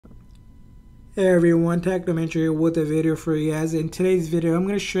Hey everyone, Technomentary with a video for you guys. In today's video, I'm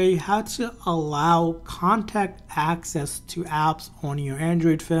going to show you how to allow contact access to apps on your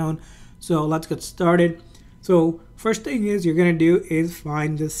Android phone. So let's get started. So first thing is you're going to do is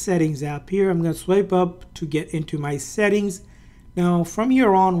find the settings app here. I'm going to swipe up to get into my settings. Now from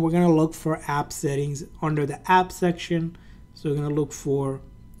here on, we're going to look for app settings under the app section. So we're going to look for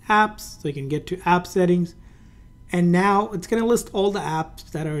apps so you can get to app settings. And now it's going to list all the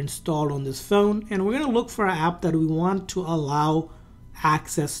apps that are installed on this phone. And we're going to look for an app that we want to allow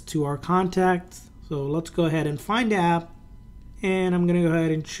access to our contacts. So let's go ahead and find the app. And I'm going to go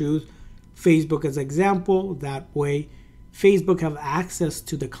ahead and choose Facebook as example. That way Facebook have access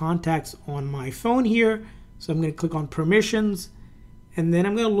to the contacts on my phone here. So I'm going to click on permissions. And then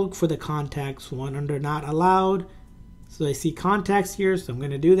I'm going to look for the contacts one under not allowed. So I see contacts here. So I'm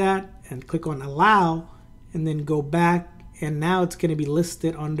going to do that and click on allow. And then go back, and now it's going to be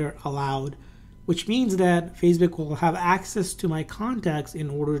listed under allowed, which means that Facebook will have access to my contacts in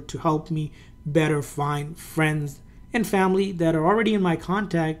order to help me better find friends and family that are already in my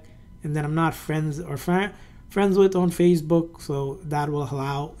contact and that I'm not friends or friends with on Facebook. So that will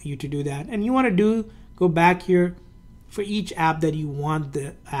allow you to do that. And you want to go back here for each app that you want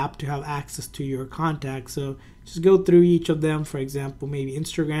the app to have access to your contacts. So just go through each of them. For example, maybe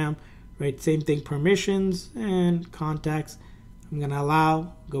Instagram. Right, same thing, permissions and contacts. I'm going to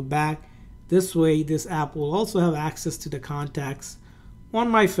allow, go back. This way, this app will also have access to the contacts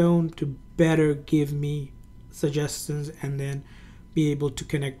on my phone to better give me suggestions and then be able to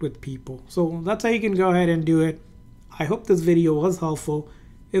connect with people. So that's how you can go ahead and do it. I hope this video was helpful.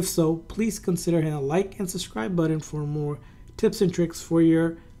 If so, please consider hitting a like and subscribe button for more tips and tricks for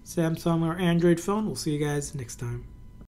your Samsung or Android phone. We'll see you guys next time.